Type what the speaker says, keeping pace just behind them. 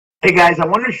Hey guys, I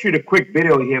wanted to shoot a quick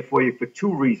video here for you for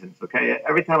two reasons, okay?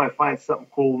 Every time I find something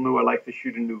cool, new, I like to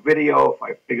shoot a new video. If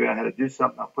I figure out how to do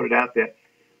something, I'll put it out there.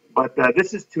 But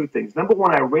this is two things. Number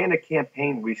one, I ran a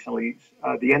campaign recently,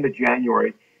 the end of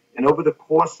January, and over the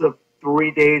course of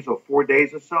 3 days or 4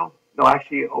 days or so, no,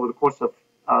 actually over the course of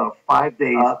 5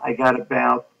 days, I got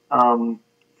about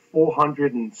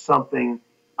 400 and something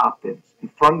opt-ins. And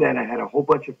from that, I had a whole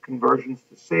bunch of conversions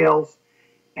to sales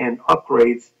and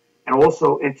upgrades, and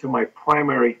also into my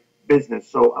primary business.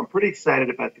 So I'm pretty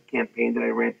excited about the campaign that I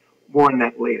ran. More on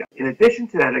that later. In addition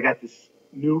to that, I got this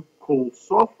new cool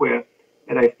software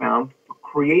that I found for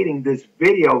creating this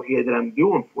video here that I'm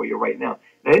doing for you right now.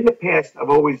 Now, in the past, I've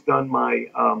always done my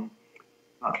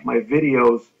my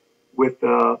videos with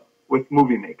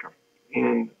MovieMaker,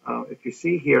 and if you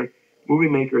see here,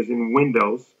 MovieMaker is in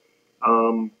Windows,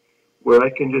 where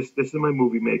I can just, this is my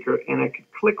MovieMaker, and I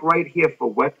could click right here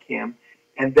for webcam,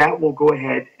 and that will go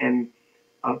ahead and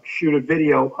shoot a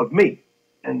video of me.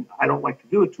 And I don't like to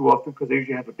do it too often because I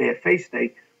usually have a bad face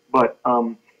day, but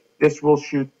this will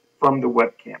shoot from the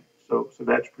webcam. So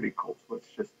that's pretty cool. So let's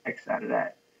just X out of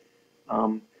that.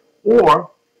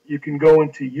 Or you can go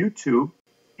into YouTube,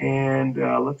 and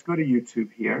let's go to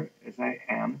YouTube here, as I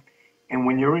am. And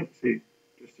when you're in, see,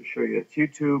 just to show you, that's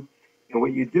YouTube. And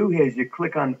what you do here is you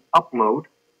click on Upload,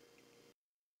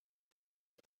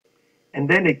 and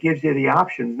then it gives you the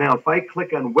options. Now, if I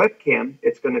click on Webcam,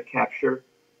 it's going to capture,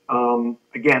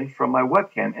 again, from my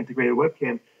webcam, integrated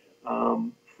webcam,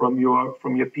 from your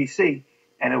PC,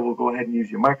 and it will go ahead and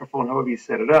use your microphone, however you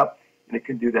set it up, and it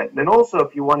can do that. And then also,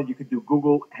 if you wanted, you could do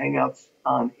Google Hangouts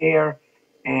on air,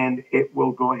 and it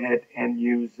will go ahead and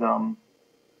use,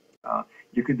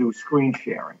 you could do screen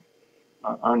sharing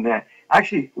on that.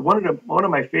 Actually, one of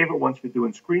my favorite ones for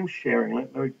doing screen sharing,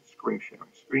 screen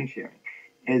sharing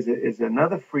is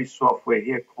another free software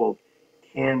here called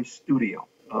Camstudio.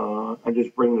 I'm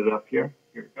just bringing it up here.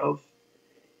 Here it goes.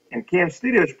 And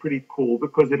Camstudio is pretty cool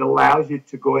because it allows you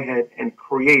to go ahead and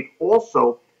create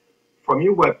also from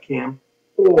your webcam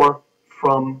or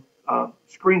from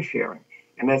screen sharing.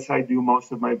 And that's how I do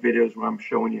most of my videos, where I'm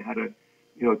showing you how to,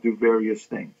 do various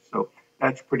things. So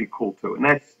that's pretty cool too. And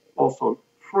that's also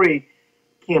free.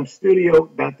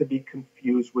 Camstudio, not to be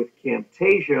confused with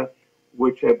Camtasia,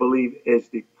 which I believe is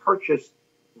the purchased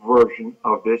version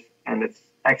of this, and it's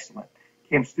excellent.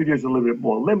 Camstudio is a little bit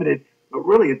more limited, but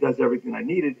really it does everything I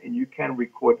needed, and you can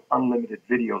record unlimited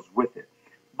videos with it.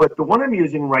 But the one I'm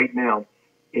using right now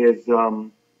is,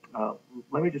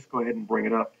 let me just go ahead and bring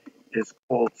it up, is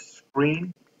called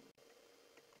Screencast,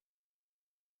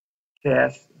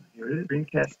 here it is,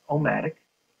 Screencast-O-Matic,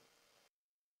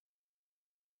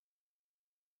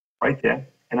 right there.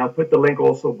 And I'll put the link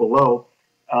also below.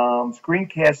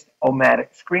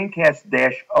 Screencast-O-Matic,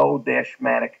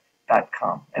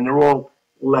 screencast-o-matic.com. And they're all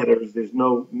letters. There's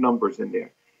no numbers in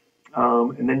there.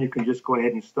 And then you can just go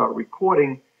ahead and start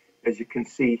recording, as you can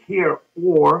see here,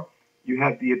 or you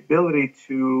have the ability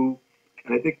to,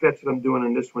 and I think that's what I'm doing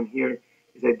on this one here,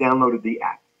 is I downloaded the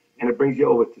app. And it brings you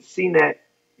over to CNET.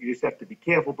 You just have to be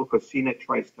careful because CNET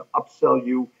tries to upsell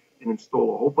you and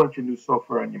install a whole bunch of new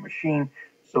software on your machine.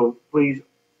 So please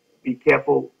be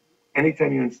careful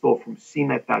anytime you install from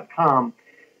cnet.com,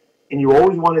 and you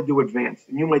always want to do advanced.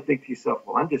 And you might think to yourself,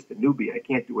 well, I'm just a newbie, I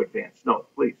can't do advanced. No,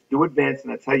 please do advanced,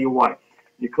 and I'll tell you why.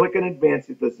 You click on advanced,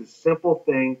 it does this simple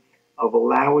thing of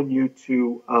allowing you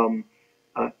to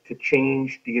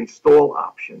change the install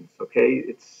options, okay?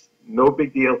 It's no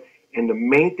big deal. And the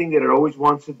main thing that it always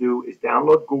wants to do is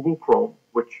download Google Chrome,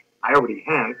 which I already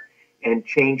have, and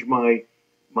change my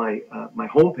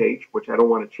homepage, which I don't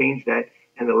want to change that.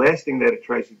 And the last thing that it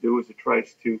tries to do is it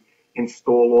tries to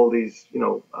install all these,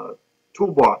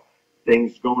 toolbar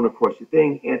things going across your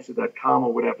thing, answer.com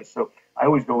or whatever. So I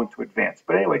always go into advanced.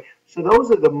 But anyway, so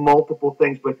those are the multiple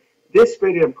things. But this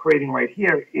video I'm creating right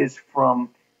here is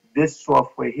from this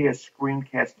software here,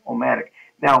 Screencast-O-Matic.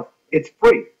 Now, it's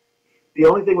free. The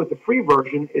only thing with the free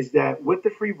version is that with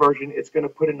the free version, it's going to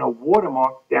put in a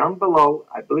watermark down below,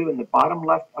 I believe in the bottom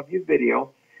left of your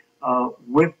video,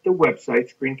 with the website,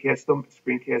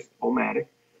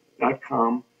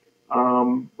 Screencast-O-Matic.com,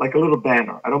 like a little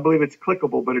banner. I don't believe it's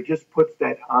clickable, but it just puts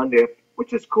that on there,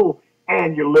 which is cool.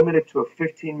 And you're limited to a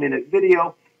 15-minute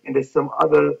video, and there's some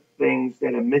other things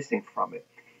that are missing from it.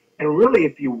 And really,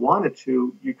 if you wanted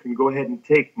to, you can go ahead and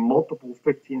take multiple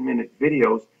 15-minute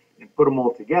videos and put them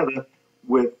all together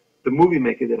with the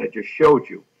MovieMaker that I just showed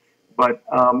you. But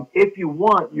if you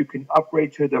want, you can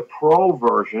upgrade to the Pro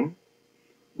version,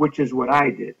 which is what I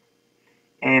did.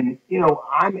 And,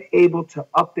 I'm able to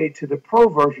update to the Pro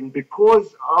version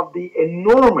because of the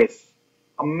enormous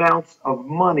amounts of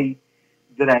money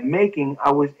that I'm making,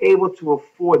 I was able to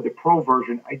afford the pro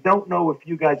version. I don't know if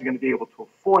you guys are going to be able to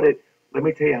afford it. Let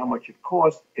me tell you how much it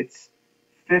costs. It's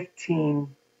 $15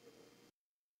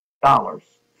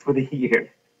 for the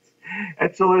year.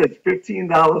 That's all it is,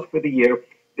 $15 for the year.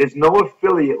 There's no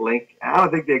affiliate link. I don't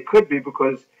think there could be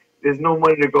because there's no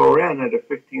money to go around at a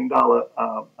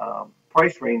 $15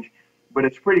 price range. But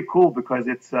it's pretty cool because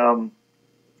it's I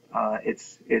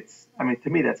mean, to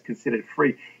me, that's considered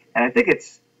free. And I think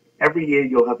it's every year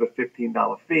you'll have a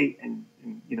 $15 fee, and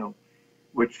you know,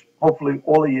 which hopefully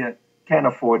all of you can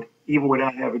afford, even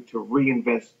without having to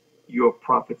reinvest your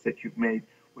profits that you've made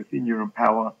within your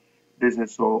Empower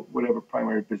business or whatever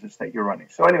primary business that you're running.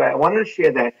 So anyway, I wanted to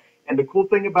share that. And the cool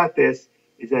thing about this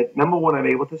is that number one, I'm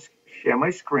able to share my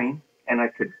screen, and I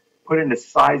could put in the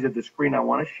size of the screen I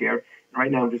want to share. And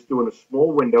right now, I'm just doing a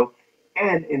small window.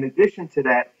 And in addition to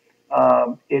that,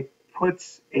 it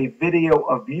puts a video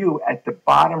of you at the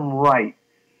bottom right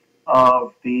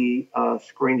of the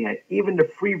screen here. Even the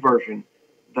free version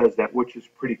does that, which is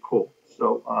pretty cool.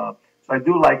 So, so I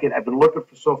do like it. I've been looking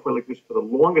for software like this for the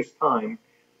longest time.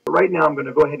 But right now, I'm going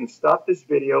to go ahead and stop this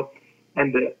video.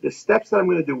 And the steps that I'm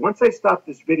going to do, once I stop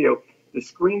this video, the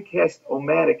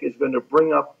Screencast-O-Matic is going to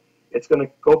bring up, it's going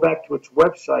to go back to its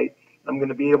website. I'm going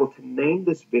to be able to name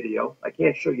this video. I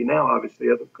can't show you now, obviously,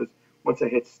 because once I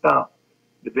hit stop,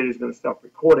 the video is going to stop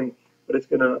recording. But it's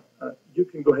going to, you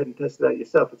can go ahead and test it out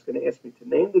yourself. It's going to ask me to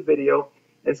name the video,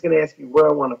 and it's going to ask me where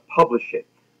I want to publish it.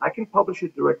 I can publish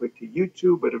it directly to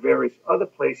YouTube or to various other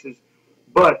places,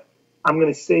 but I'm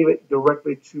going to save it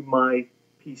directly to my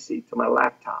PC, to my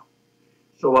laptop.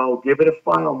 So I'll give it a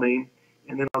file name,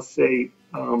 and then I'll say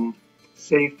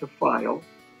save to file,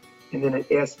 and then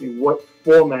it asks me what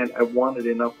format I want it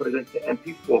in. I'll put it into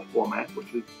MP4 format,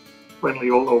 which is friendly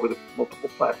all over the multiple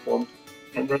platforms,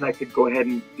 and then I could go ahead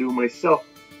and do myself,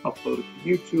 upload it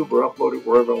to YouTube or upload it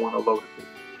wherever I want to load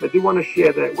it to. I do want to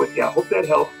share that with you. I hope that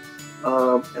helps,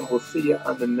 and we'll see you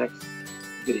on the next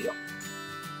video.